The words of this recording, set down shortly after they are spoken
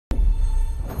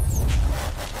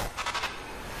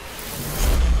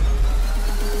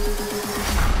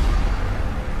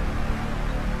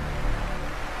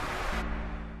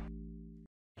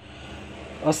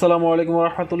আসসালামু আলাইকুম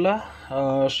রহমতুল্লাহ।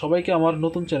 সবাইকে আমার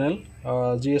নতুন চ্যানেল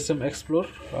জিএসএম এক্সপ্লোর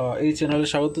এই চ্যানেলে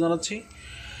স্বাগত জানাচ্ছি।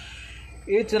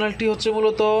 এই চ্যানেলটি হচ্ছে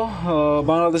মূলত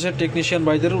বাংলাদেশের টেকনিশিয়ান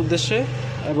ভাইদের উদ্দেশ্যে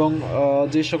এবং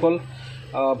যে সকল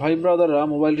ভাই ব্রাদাররা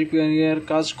মোবাইল রিপেয়ারিংয়ের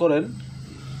কাজ করেন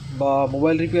বা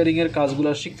মোবাইল রিপেয়ারিংয়ের কাজগুলো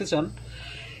শিখতে চান,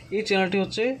 এই চ্যানেলটি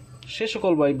হচ্ছে সে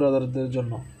সকল ভাই ব্রাদারদের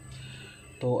জন্য।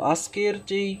 তো আজকের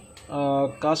যেই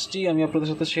কাজটি আমি আপনাদের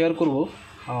সাথে শেয়ার করব,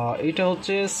 এটা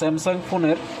হচ্ছে স্যামসাং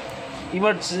ফোনের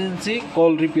ইমার্জেন্সি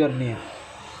কল রিপেয়ার নিয়ে।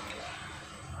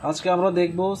 আজকে আমরা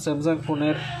দেখব স্যামসাং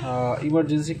ফোনের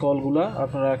ইমার্জেন্সি কলগুলা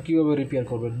আপনারা কীভাবে রিপেয়ার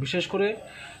করবেন। বিশেষ করে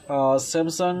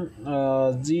স্যামসাং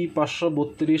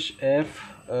G532F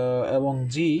এবং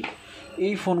জি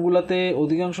এই ফোনগুলোতে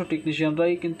অধিকাংশ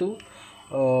টেকনিশিয়ানরাই কিন্তু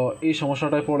এই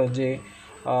সমস্যাটায় পড়ে যে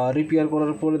রিপেয়ার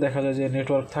করার পরে দেখা যায় যে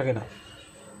নেটওয়ার্ক থাকে না।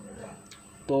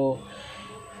 তো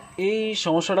এই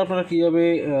সমস্যাটা আপনারা কীভাবে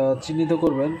চিহ্নিত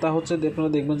করবেন তা হচ্ছে আপনারা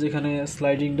দেখবেন যে এখানে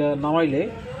স্লাইডিংটা নামাইলে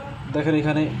দেখেন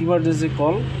এখানে ইমার্জেন্সি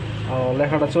কল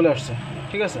লেখাটা চলে আসছে,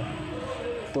 ঠিক আছে।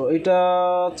 তো এটা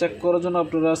চেক করার জন্য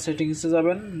আপনারা সেটিংসে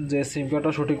যাবেন যে সিম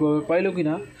কার্ডটা সঠিকভাবে পাইলো কি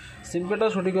না। সিম কার্ডটা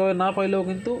সঠিকভাবে না পাইলেও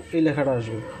কিন্তু এই লেখাটা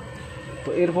আসবে। তো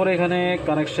এরপরে এখানে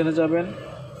কানেকশানে যাবেন,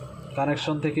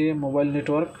 কানেকশন থেকে মোবাইল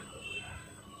নেটওয়ার্ক,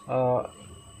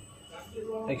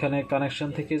 এখানে কানেকশন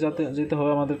থেকে যেতে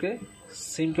হবে আমাদেরকে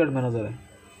সিম কার্ড ম্যানেজারে,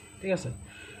 ঠিক আছে।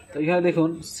 তো এখানে দেখুন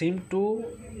সিম 2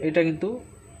 এটা কিন্তু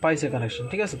পাইছে কানেকশন,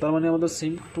 ঠিক আছে। তার মানে আমাদের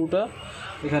সিম 2টা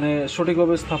এখানে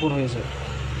সঠিকভাবে স্থাপন হয়েছে,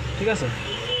 ঠিক আছে।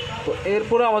 তো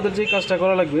এরপরে আমাদের যেই কাজটা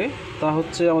করা লাগবে তা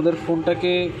হচ্ছে আমাদের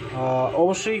ফোনটাকে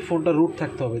অবশ্যই ফোনটা রুট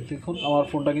থাকতে হবে। দেখুন আমার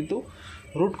ফোনটা কিন্তু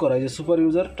রুট করা, এই যে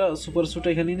সুপার সুটটা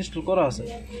এখানে ইনস্টল করা আছে।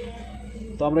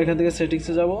 তো আমরা এখান থেকে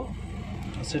সেটিংসে যাব,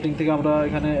 সেটিং থেকে আমরা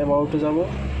এখানে অ্যাবাউটে যাব,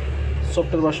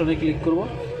 সফটওয়্যার ভার্সনে ক্লিক করব।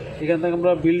 এখান থেকে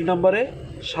আমরা বিল্ড নাম্বারে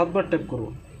 7 বার ট্যাপ করব।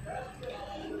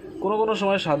 কোনো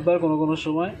সময় 7 বার, কোনো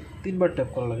সময় 3 বার ট্যাপ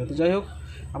করা লাগে। তো যাই হোক,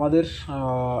 আমাদের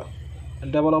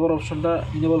ডেভেলপার অপশনটা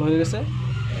ইনেবল হয়ে গেছে।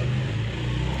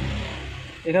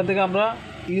 এখান থেকে আমরা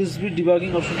ইউএসবি ডিবাগিং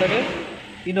অপশনটাকে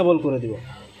ইনেবল করে দিব,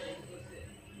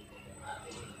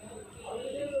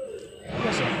 ঠিক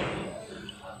আছে।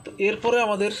 তো এরপরে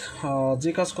আমাদের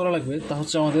যে কাজ করা লাগবে তা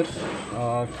হচ্ছে আমাদের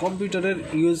কম্পিউটারের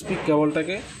ইউএসবি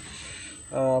কেবলটাকে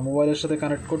মোবাইলের সাথে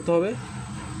কানেক্ট করতে হবে।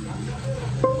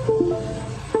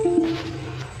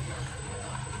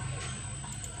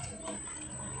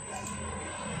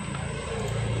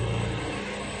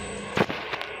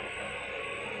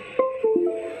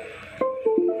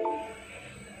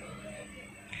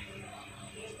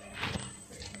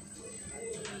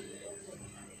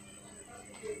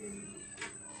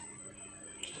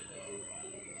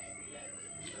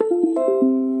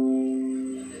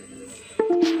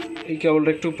 এই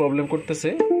কেবলটা একটু প্রবলেম করতেছে,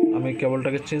 আমি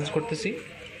কেবলটাকে চেঞ্জ করতেছি।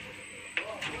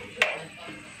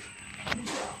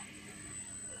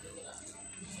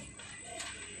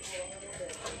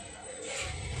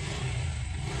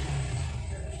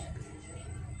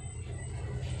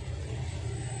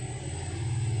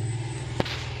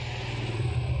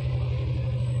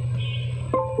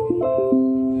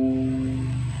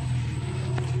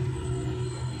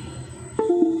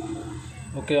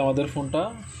 ওকে, আমাদের ফোনটা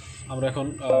আমরা এখন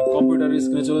কম্পিউটার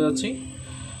স্ক্রিনে চলে যাচ্ছি।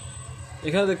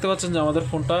 এখানে দেখতে পাচ্ছেন যে আমাদের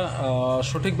ফোনটা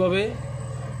সঠিকভাবে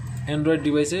অ্যান্ড্রয়েড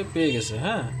ডিভাইসে পেয়ে গেছে।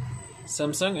 হ্যাঁ,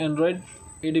 স্যামসাং অ্যান্ড্রয়েড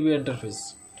এডিবি ইন্টারফেস,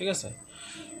 ঠিক আছে।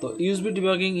 তো ইউএসবি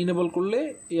ডিবাগিং ইনেবল করলে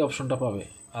এই অপশনটা পাবে,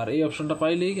 আর এই অপশনটা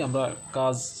পাইলেই আমরা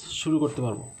কাজ শুরু করতে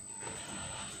পারবো।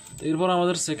 তো এরপর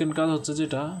আমাদের সেকেন্ড কাজ হচ্ছে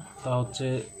যেটা, তা হচ্ছে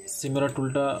সিমেরা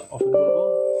টুলটা ওপেন করব।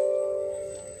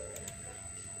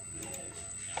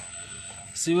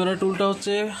 সিমেরা টুলটা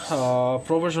হচ্ছে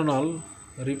professional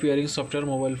repairing software,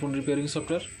 mobile phone repairing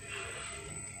software.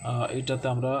 এইটাতে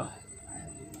আমরা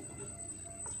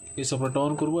এই সফটওয়্যারটা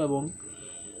অন করব এবং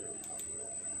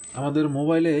আমাদের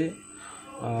মোবাইলে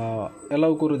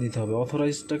অ্যালাউ করে দিতে হবে,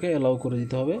 অথরাইজটাকে অ্যালাউ করে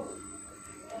দিতে হবে।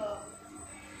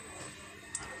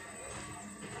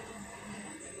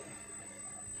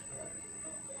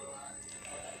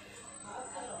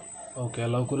 ওকে,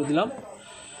 অ্যালাউ করে দিলাম।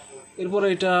 এরপরে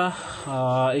এটা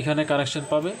এখানে কানেকশন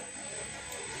পাবে,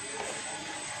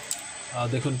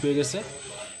 দেখুন পেয়ে গেছে।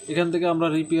 এখান থেকে আমরা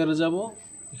রিপেয়ারে যাব,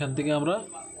 এখান থেকে আমরা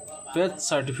পেজ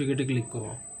সার্টিফিকেটে ক্লিক করব।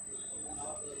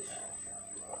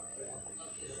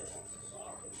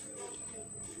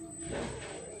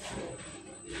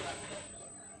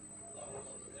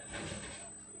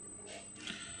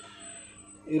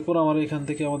 এরপর আমরা এখান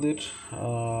থেকে আমাদের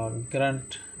গ্র্যান্ট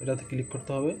এটাতে ক্লিক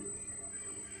করতে হবে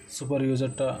সুপার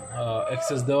ইউজারটা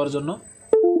অ্যাক্সেস দেওয়ার জন্য।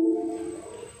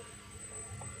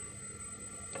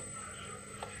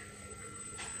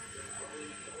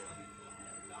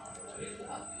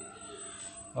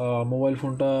 মোবাইল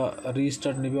ফোনটা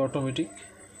রিস্টার্ট নেবে অটোমেটিক।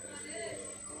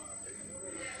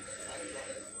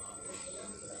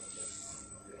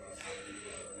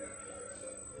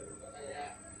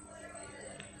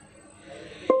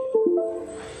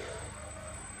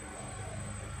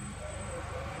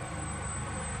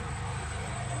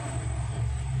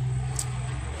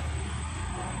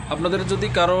 আপনাদের যদি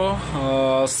কারো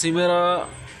সিমেরা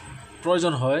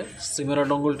প্রয়োজন হয়, সিমেরা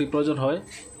ডঙ্গলটি প্রয়োজন হয়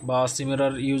বা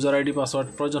সিমেরার ইউজার আইডি পাসওয়ার্ড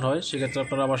প্রয়োজন হয়, সেক্ষেত্রে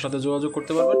আপনারা আমার সাথে যোগাযোগ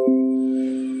করতে পারবেন।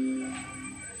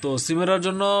 তো সিমেরার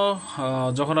জন্য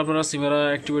যখন আপনারা সিমেরা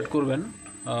অ্যাক্টিভেট করবেন,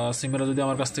 সিমেরা যদি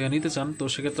আমার কাছ থেকে নিতে চান, তো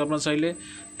সেক্ষেত্রে আপনারা চাইলে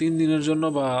 3 দিনের জন্য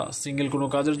বা সিঙ্গেল কোনো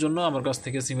কাজের জন্য আমার কাছ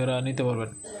থেকে সিমেরা নিতে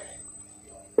পারবেন।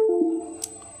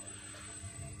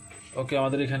 ওকে,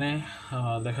 আমাদের এখানে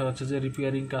দেখা যাচ্ছে যে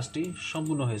রিপেয়ারিং কাজটি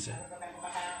সম্পূর্ণ হয়েছে।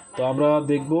 তো আমরা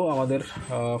দেখব আমাদের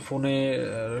ফোনে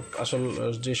আসল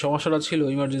যে সমস্যাটা ছিল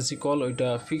ইমার্জেন্সি কল, ওইটা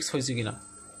ফিক্স হয়েছে কিনা।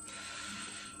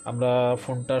 আমরা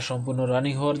ফোনটা সম্পূর্ণ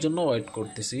রানিং হওয়ার জন্য ওয়েট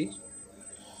করতেছি।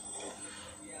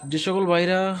 যে সকল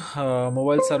ভাইরা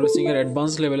মোবাইল সার্ভিসিংয়ের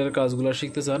অ্যাডভান্স লেভেলের কাজগুলো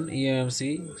শিখতে চান, EMMC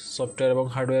সফটওয়্যার এবং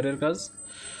হার্ডওয়্যারের কাজ,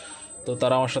 তো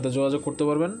তারা আমার সাথে যোগাযোগ করতে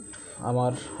পারবেন।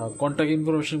 আমার কন্ট্যাক্ট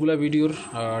ইনফরমেশনগুলো ভিডিওর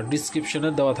ডিসক্রিপশনে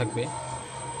দেওয়া থাকবে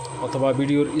অথবা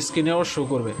ভিডিওর স্ক্রিনেও শো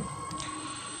করবে।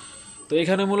 তো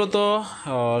এখানে মূলত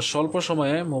স্বল্প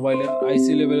সময়ে মোবাইলের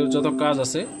আইসি লেভেলের যত কাজ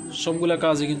আছে সবগুলো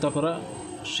কাজই কিন্তু আপনারা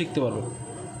শিখতে পারবেন।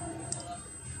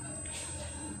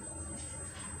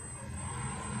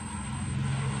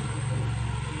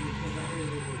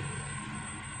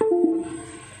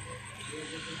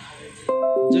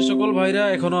 যে সকল ভাইরা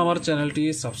এখনও আমার চ্যানেলটি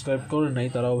সাবস্ক্রাইব করেন নাই,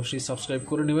 তারা অবশ্যই সাবস্ক্রাইব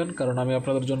করে নেবেন, কারণ আমি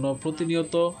আপনাদের জন্য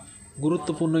প্রতিনিয়ত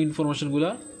গুরুত্বপূর্ণ ইনফরমেশনগুলো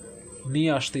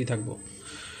নিয়ে আসতেই থাকব।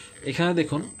 এখানে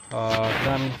দেখুন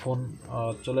গ্রামীণ ফোন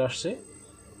চলে আসছে,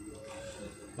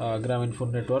 গ্রামীণ ফোন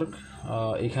নেটওয়ার্ক,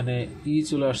 এখানে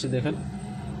চলে আসছে দেখেন,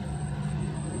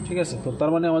 ঠিক আছে। তো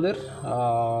তার মানে আমাদের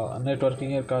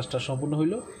নেটওয়ার্কিংয়ের কাজটা সম্পূর্ণ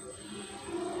হইল।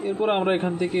 এরপর আমরা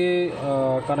এখান থেকে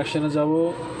কানেকশানে যাব,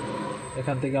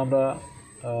 এখান থেকে আমরা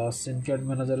সিম কার্ড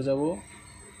ম্যানেজারে যাব।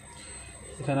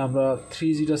 এখানে আমরা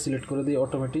 3Gটা সিলেক্ট করে দিই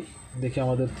অটোমেটিক, দেখি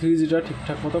আমাদের 3Gটা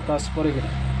ঠিকঠাক মতো কাজ করে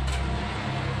কিনা।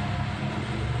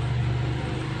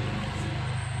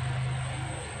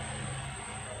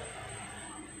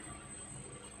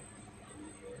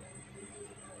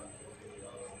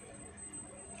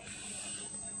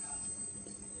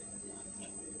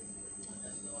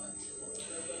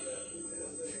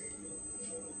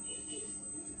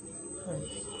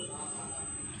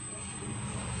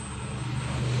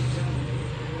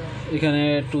 এখানে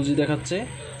 2G দেখাচ্ছে,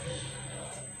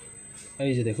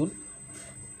 এই যে দেখুন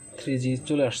 3G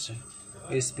চলে আসছে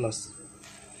S+,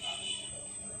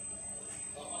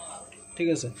 ঠিক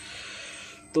আছে।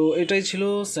 তো এটাই ছিল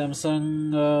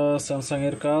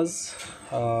স্যামসাংয়ের কাজ।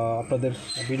 আপনাদের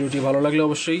ভিডিওটি ভালো লাগলে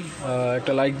অবশ্যই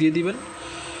একটা লাইক দিয়ে দিবেন,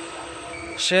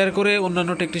 শেয়ার করে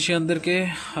অন্যান্য টেকনিশিয়ানদেরকে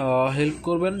হেল্প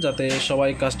করবেন যাতে সবাই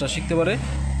কাজটা শিখতে পারে।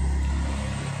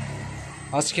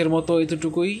 আজকের মতো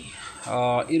এতটুকুই।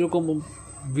 এরকম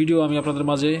ভিডিও আমি আপনাদের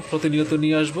মাঝে প্রতিনিয়ত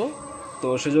নিয়ে আসব, তো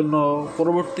সেজন্য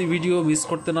পরবর্তী ভিডিও মিস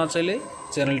করতে না চাইলে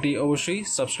চ্যানেলটি অবশ্যই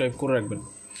সাবস্ক্রাইব করে রাখবেন।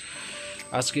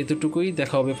 আজকে এতটুকুই,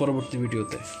 দেখা হবে পরবর্তী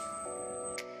ভিডিওতে।